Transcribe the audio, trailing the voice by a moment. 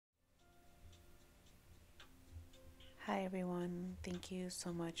Hi everyone, thank you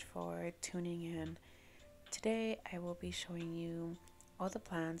so much for tuning in. Today I will be showing you all the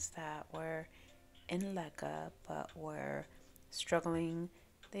plants that were in LECA but were struggling.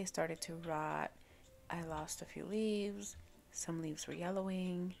 They started to rot. I lost a few leaves. Some leaves were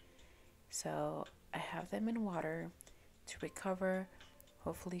yellowing. So I have them in water to recover,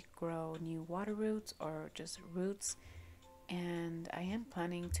 hopefully grow new water roots or just roots. And I am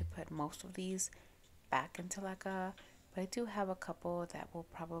planning to put most of these back into LECA, but I do have a couple that will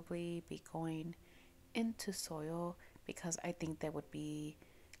probably be going into soil because I think they would be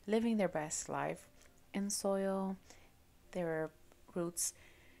living their best life in soil. Their roots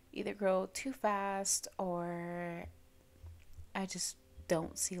either grow too fast or I just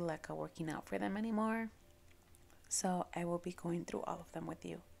don't see LECA working out for them anymore. So I will be going through all of them with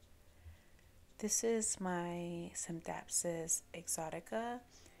you. This is my Symptapsis exotica.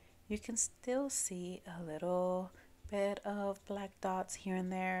 You can still see a little bit of black dots here and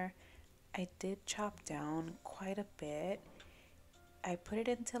there. I did chop down quite a bit. I put it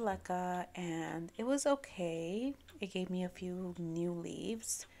into LECA and it was okay. It gave me a few new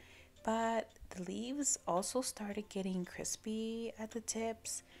leaves, but the leaves also started getting crispy at the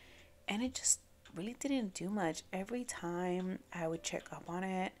tips and it just really didn't do much. Every time I would check up on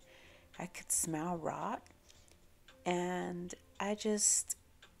it, I could smell rot, and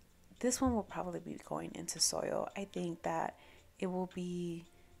this one will probably be going into soil. I think that it will be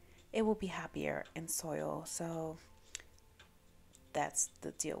happier in soil. So that's the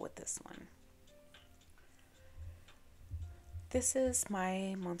deal with this one. This is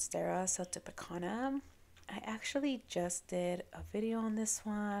my Monstera celtipicana. I actually just did a video on this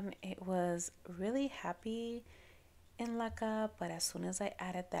one. It was really happy in LECA, but as soon as I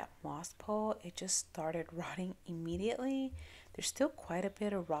added that moss pole, it just started rotting immediately. There's still quite a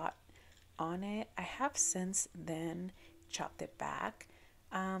bit of rot on it. I have since then chopped it back,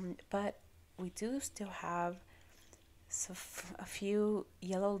 but we do still have a few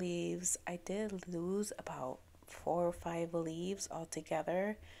yellow leaves. I did lose about 4 or 5 leaves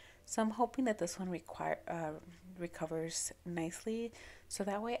altogether, so I'm hoping that this one recovers nicely, so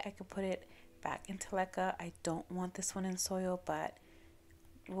that way I could put it back into LECA. I don't want this one in soil, but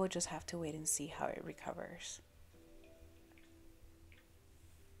we'll just have to wait and see how it recovers.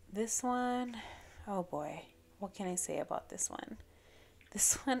 This one, oh boy, what can I say about this one?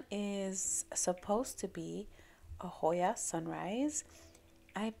 This one is supposed to be a Hoya Sunrise.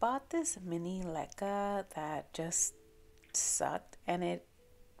 I bought this mini LECA that just sucked and it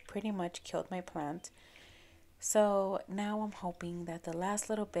pretty much killed my plant. So now I'm hoping that the last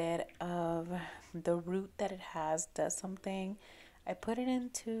little bit of the root that it has does something. I put it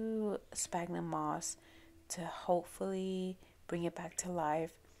into sphagnum moss to hopefully bring it back to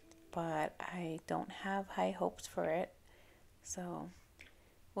life, but I don't have high hopes for it. So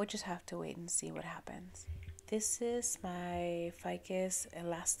we'll just have to wait and see what happens. This is my Ficus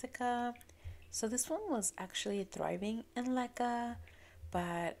elastica. So this one was actually thriving in LECA,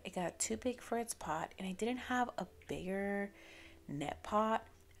 but it got too big for its pot and I didn't have a bigger net pot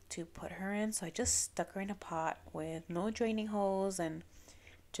to put her in, so I just stuck her in a pot with no draining holes and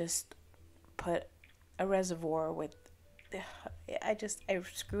just put a reservoir with I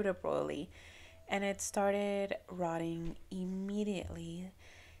screwed up royally and it started rotting immediately.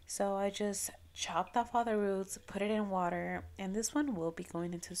 So I just chopped off all the roots, put it in water, and this one will be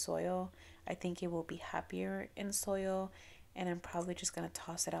going into soil. I think it will be happier in soil, and I'm probably just going to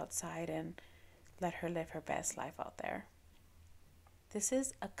toss it outside and let her live her best life out there. This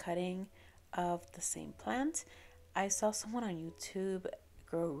is a cutting of the same plant. I saw someone on YouTube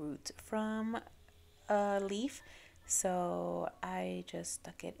grow roots from a leaf, so I just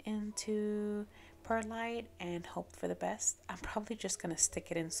stuck it into perlite and hoped for the best. I'm probably just gonna stick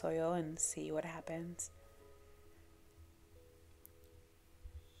it in soil and see what happens.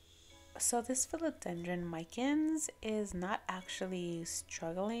 So this philodendron micans is not actually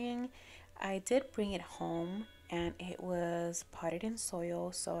struggling. I did bring it home and it was potted in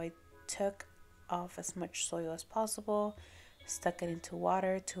soil, so I took off as much soil as possible, stuck it into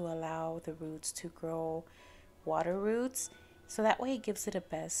water to allow the roots to grow water roots, so that way it gives it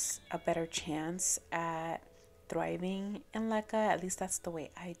a better chance at thriving in LECA. At least that's the way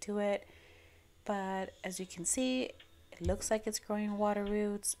I do it. But as you can see, it looks like it's growing water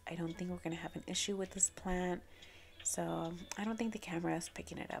roots. I don't think we're going to have an issue with this plant, so I don't think the camera is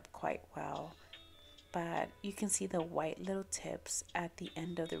picking it up quite well, but you can see the white little tips at the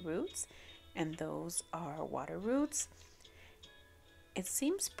end of the roots, and those are water roots. It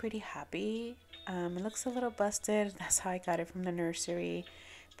seems pretty happy. It looks a little busted. That's how I got it from the nursery,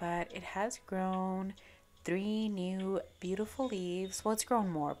 but it has grown. three new beautiful leaves. Well, it's grown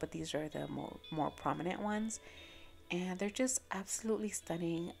more, but these are the more prominent ones. And they're just absolutely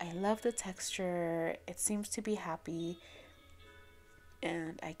stunning. I love the texture. It seems to be happy.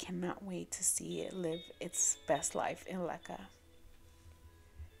 And I cannot wait to see it live its best life in LECA.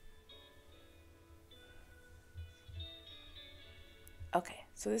 Okay,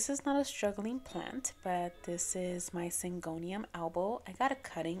 so this is not a struggling plant, but this is my Syngonium albo. I got a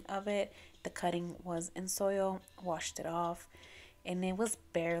cutting of it. The cutting was in soil, washed it off, and it was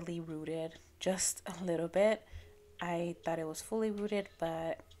barely rooted, just a little bit. I thought it was fully rooted,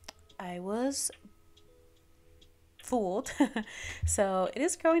 but I was fooled. So it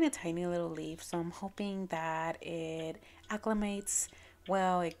is growing a tiny little leaf, so I'm hoping that it acclimates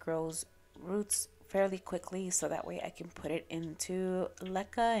well, it grows roots fairly quickly, so that way I can put it into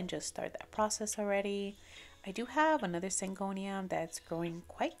LECA and just start that process already. I do have another Syngonium that's growing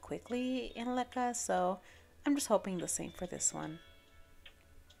quite quickly in LECA, so I'm just hoping the same for this one.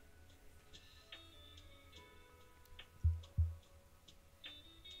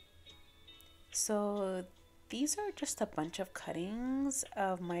 So these are just a bunch of cuttings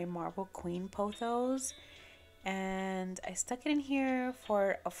of my Marble Queen pothos, and I stuck it in here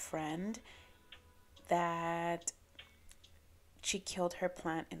for a friend that she killed her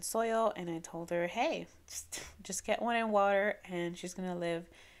plant in soil, and I told her, hey, just get one in water and she's gonna live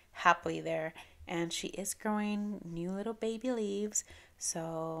happily there. And she is growing new little baby leaves,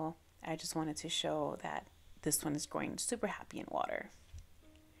 so I just wanted to show that this one is growing super happy in water.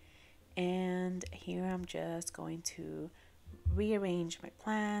 And here I'm just going to rearrange my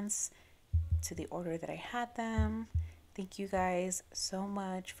plants to the order that I had them. Thank you guys so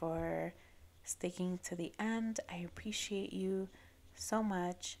much for sticking to the end. I appreciate you so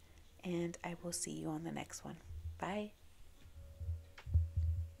much, and I will see you on the next one. Bye.